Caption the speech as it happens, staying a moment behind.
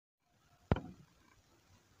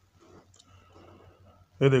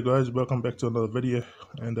Hey there guys, welcome back to another video,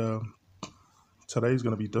 and today's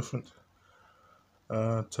going to be different.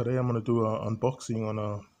 Today I'm going to do an unboxing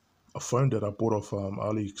on a phone that I bought off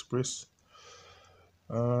AliExpress.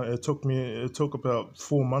 It took about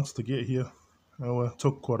 4 months to get here. Well, it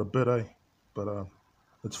took quite a bit, but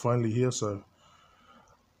it's finally here, so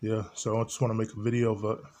yeah, so I just want to make a video of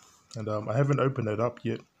it. And I haven't opened it up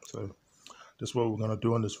yet, so that's what we're going to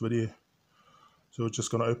do in this video. So we're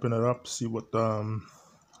just going to open it up, see what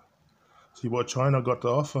China got to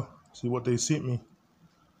offer, see what they sent me.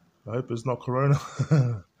 I hope it's not Corona.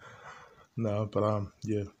 No, but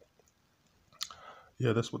yeah,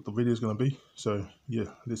 that's what the video is gonna be. So yeah,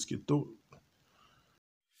 let's get to it.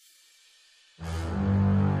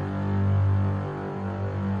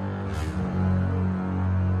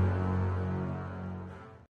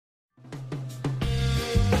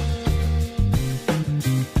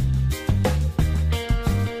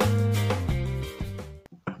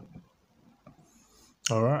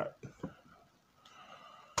 All right,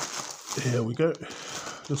 here we go.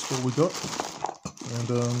 That's what we got, and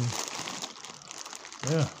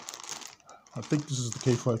yeah, I think this is the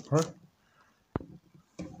K5 Pro.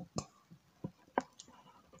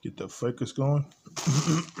 Get that focus going.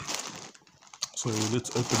 So let's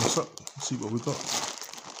open this up and see what we got.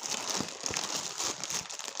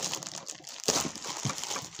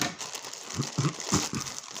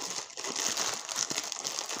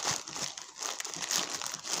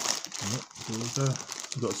 Yep, there we go.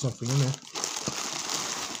 We got something in there.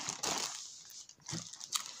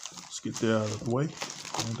 Let's get that out of the way.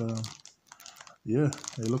 And yeah,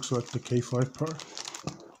 it looks like the K5 Pro.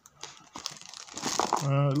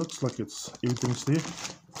 It looks like everything's there.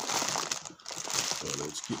 So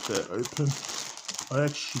let's get that open. I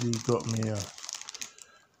actually got me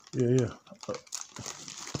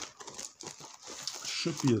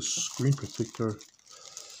should be a screen protector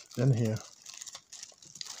in here.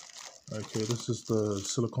 Okay, this is the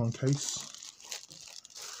silicone case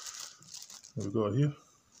that we got here. You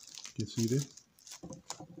can see there.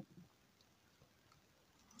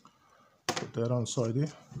 Put that on the side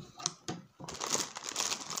there.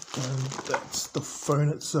 And that's the phone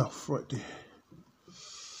itself right there.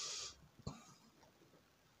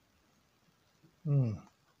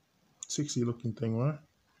 Sexy looking thing, right?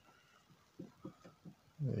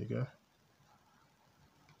 There you go.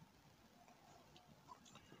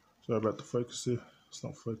 Sorry about the focus there. It's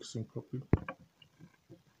not focusing properly.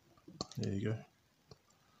 There you go.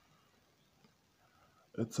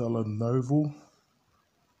 It's a Lenovo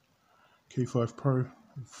K5 Pro.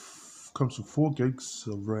 Comes with 4 gigs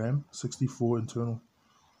of RAM, 64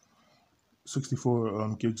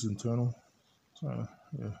 gigs internal. So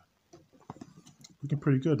yeah, looking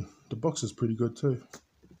pretty good. The box is pretty good too.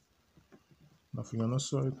 Nothing on this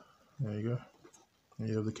side. There you go. And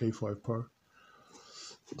you have the K5 Pro.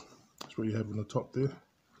 That's what you have on the top there,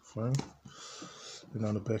 phone. And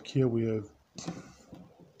on the back here we have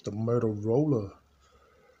the Motorola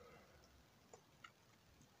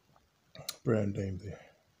brand name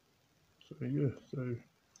there. So yeah, so I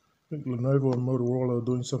think Lenovo and Motorola are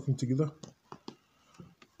doing something together.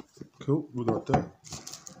 Cool, we got that.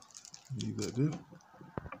 Leave that there.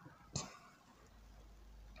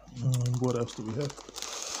 And what else do we have?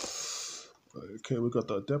 Okay, we got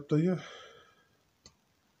the adapter here.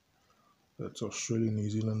 That's Australian New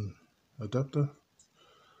Zealand adapter.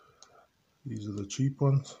 These are the cheap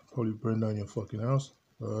ones. Probably burn down your fucking house.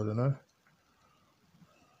 I don't know.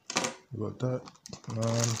 We got that.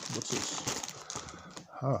 What's this?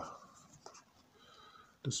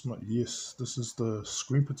 This is the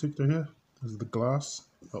screen protector here. This is the glass.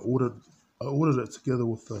 I ordered it together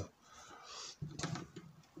with the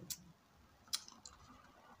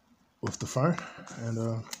phone,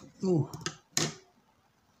 and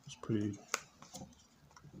it's pretty.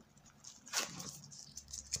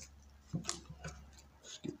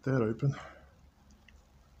 Let's get that open.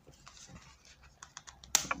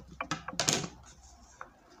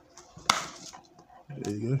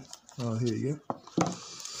 There you go. Oh, here you go.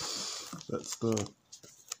 That's the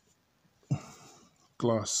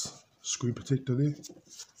glass screen protector there.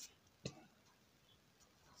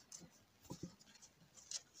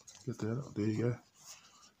 Get that out. There you go.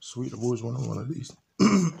 Sweet. I've always wanted one of these.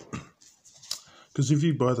 Because if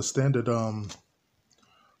you buy the standard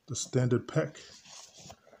pack,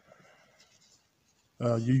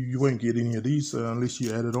 you won't get any of these unless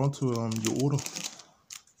you add it onto your order.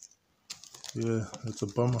 Yeah, it's a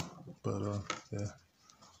bummer, but yeah,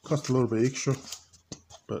 cost a little bit extra,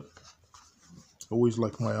 but I always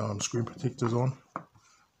like my screen protectors on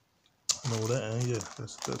and all that. And yeah,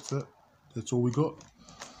 that's it. That's all we got.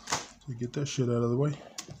 So get that shit out of the way.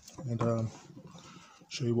 and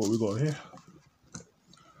show you what we got here.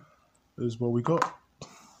 This is what we got.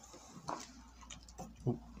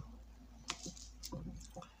 Oh.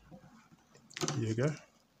 There you go.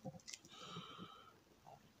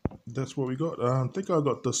 That's what we got. I think I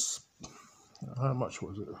got this. How much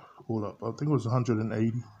was it all up? I think it was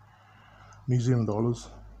 180 New Zealand dollars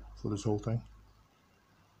for this whole thing.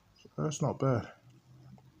 So that's not bad,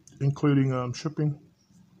 including shipping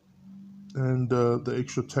and the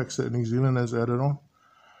extra tax that New Zealand has added on.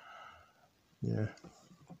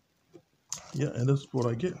 Yeah, and that's what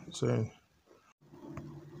I get. So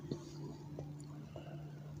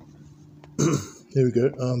here we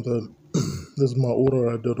go. This is my order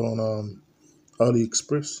I did on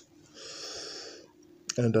AliExpress,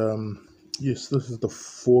 and yes, this is the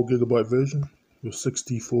 4GB version with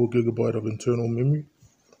 64GB of internal memory.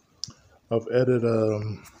 I've added a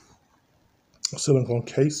silicone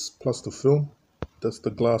case plus the film. That's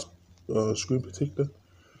the glass screen protector,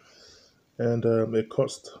 and it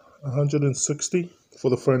cost 160 for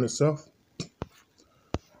the phone itself.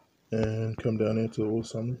 And come down here to the all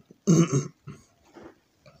summary.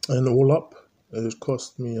 And all up, it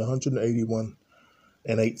cost me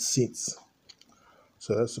 181.08.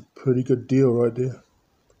 So that's a pretty good deal right there.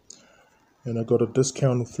 And I got a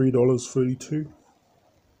discount of $3.32.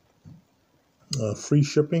 Free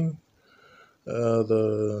shipping.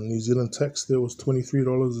 The New Zealand tax there was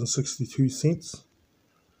 $23.62.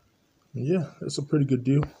 Yeah, that's a pretty good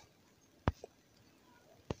deal.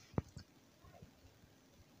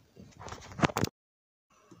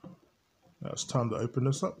 Now it's time to open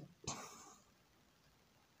this up.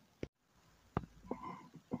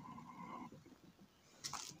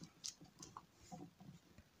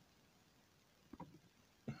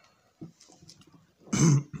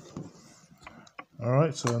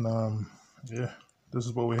 Alright, so yeah, this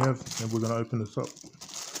is what we have, and we're going to open this up.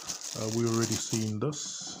 We already seen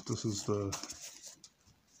this. This is the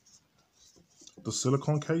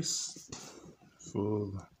silicone case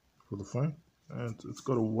for the phone, and it's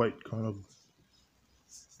got a white kind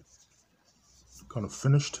of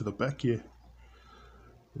finish to the back here,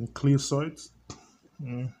 and clear sides.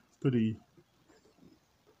 Yeah, pretty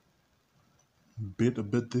bit a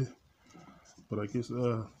bit there, but I guess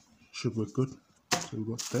should work good. So we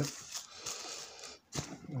got that,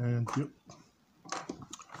 and yep,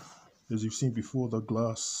 as you've seen before, the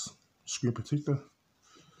glass screen protector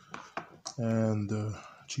and the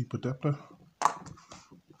cheap adapter.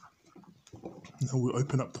 Now we'll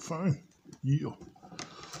open up the phone. Yeah.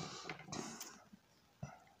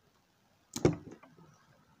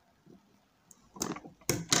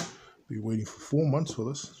 Be waiting for 4 months for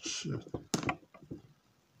this. Shit.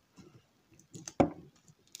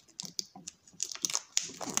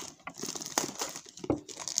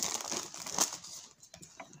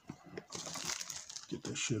 Get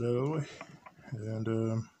that shit out of the way. And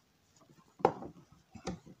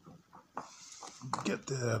get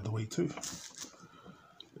that out of the way too.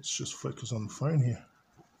 Let's just focus on the phone here.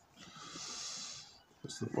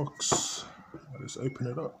 That's the box. Let's open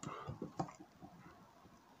it up.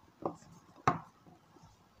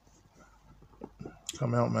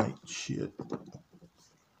 Come out, mate. Shit.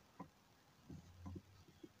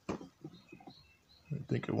 I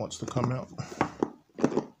think it wants to come out.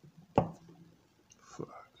 Fuck.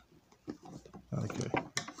 Okay.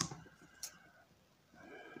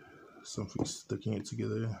 Something's sticking it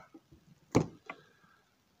together.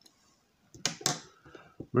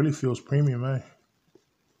 Really feels premium, eh?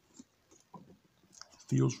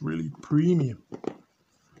 Feels really premium.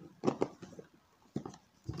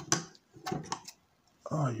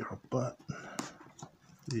 Oh, you're a butt.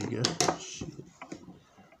 There you go. Shit.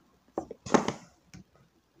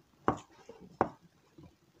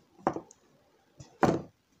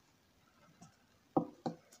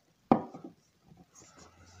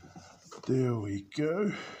 There we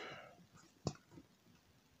go.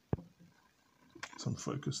 Some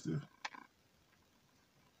focus there.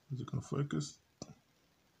 Is it going to focus?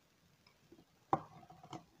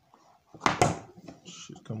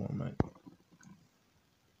 Shit, come on, mate.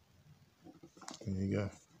 There you go.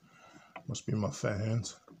 Must be my fat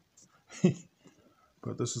hands.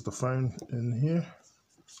 But this is the phone in here.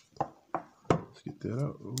 Let's get that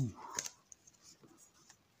out. Ooh.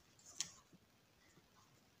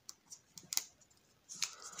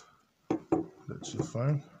 That's your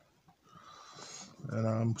phone.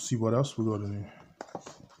 And see what else we got in here.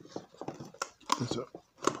 That's up.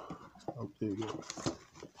 Oh, there you go.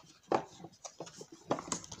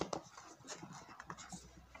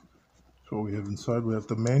 So what we have inside, we have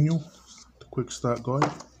the manual, the quick start guide,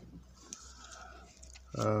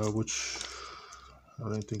 which I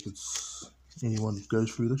don't think it's anyone that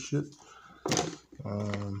goes through this shit.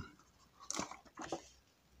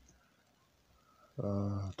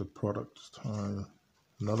 The product,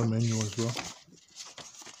 another menu as well.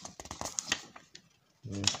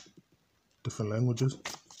 Yeah, different languages.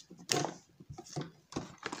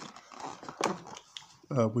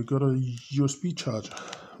 We got a USB charger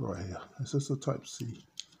right here. Is this a Type C?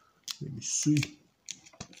 Let me see.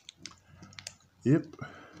 Yep,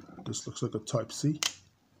 this looks like a Type C.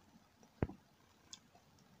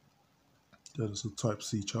 That is a Type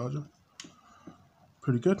C charger.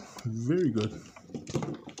 Pretty good, very good.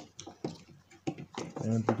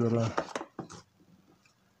 And we got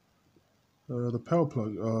the power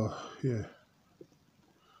plug. Yeah.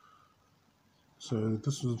 So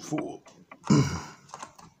this is for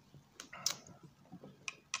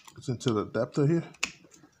it's into the adapter here.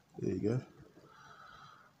 There you go.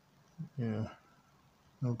 Yeah,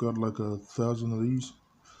 I've got like 1,000 of these,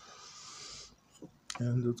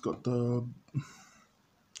 and it's got the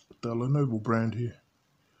Lenovo brand here.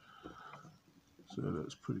 So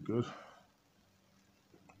that's pretty good.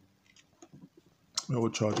 I will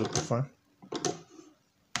charge up the phone.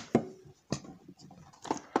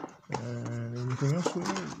 And anything else we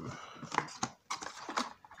have?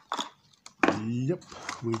 Yep,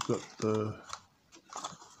 we've got the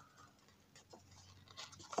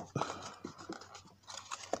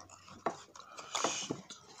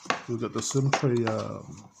we've got the SIM tray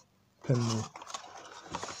pen there.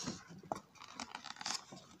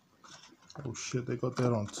 Oh shit, they got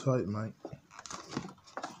that on tight, mate.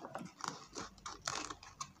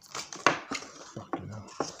 Fucking hell.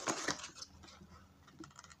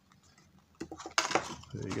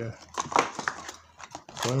 There you go.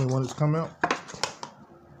 The only one that's come out.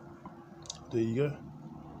 There you go.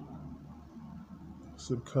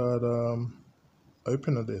 SIM card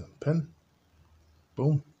opener there, pen.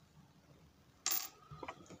 Boom.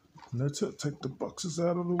 And that's it. Take the boxes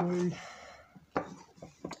out of the way.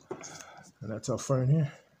 And that's our phone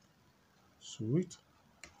here. Sweet.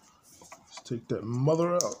 Let's take that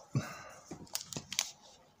mother out.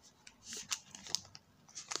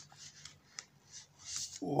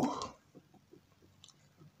 Oh.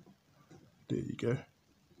 There you go.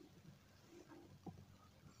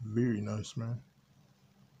 Very nice, man.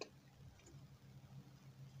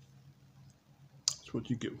 That's what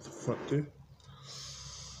you get with the front there.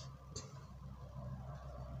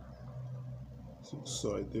 To the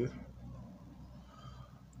side there.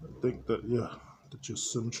 I think that, yeah, that's your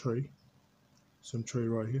SIM tray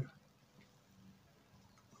right here.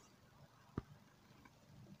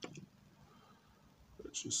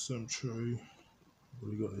 That's your SIM tray. What do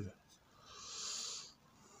we got here?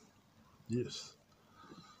 Yes.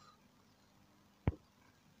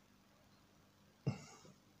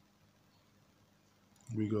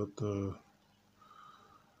 We got the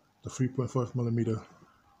 3.5mm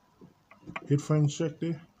headphone jack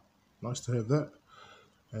there. Nice to have that.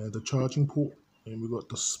 And the charging port. And we got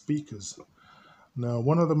the speakers. Now,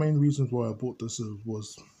 one of the main reasons why I bought this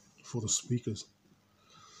was for the speakers.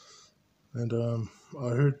 And I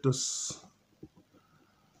heard this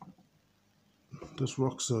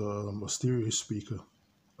rocks a stereo speaker,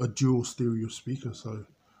 a dual stereo speaker. So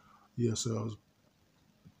yeah, so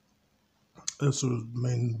that's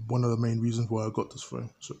one of the main reasons why I got this phone.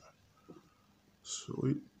 So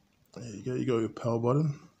sweet. There you go. You got your power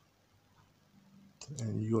button,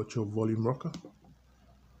 and you got your volume rocker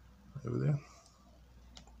over there.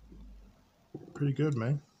 Pretty good,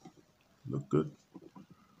 man. Look good.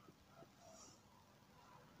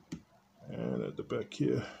 And at the back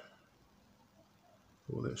here,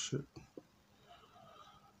 all that shit.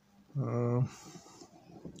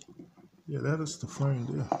 Yeah, that is the phone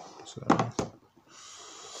there. So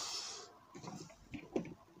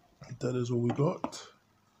that is all we got,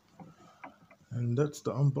 and that's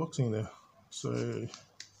the unboxing there. So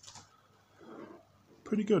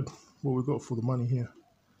pretty good what we got for the money here.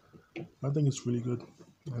 I think it's really good,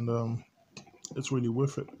 and it's really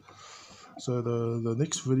worth it. So the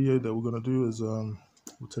next video that we're gonna do is we'll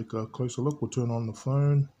take a closer look. We'll turn on the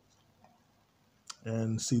phone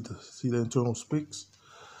and see the internal specs,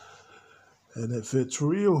 and if it's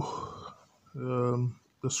real.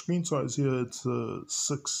 The screen size here, it's a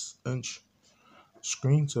 6-inch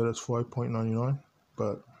screen, so that's $5.99.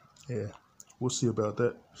 But yeah, we'll see about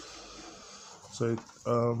that. So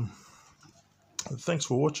thanks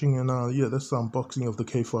for watching, and yeah, that's the unboxing of the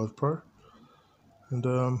K5 Pro. And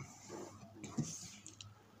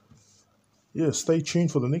yeah, stay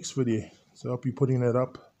tuned for the next video. So I'll be putting that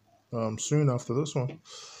up soon after this one.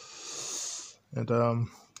 And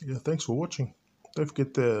yeah, thanks for watching. Don't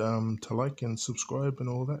forget to like and subscribe and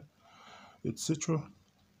all that, etc.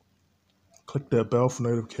 Click that bell for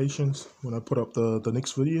notifications when I put up the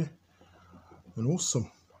next video. And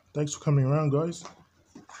awesome. Thanks for coming around, guys.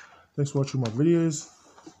 Thanks for watching my videos.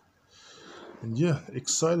 And yeah,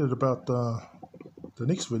 excited about the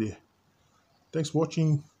next video. Thanks for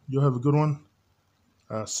watching. You'll have a good one.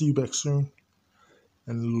 See you back soon.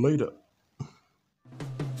 And later.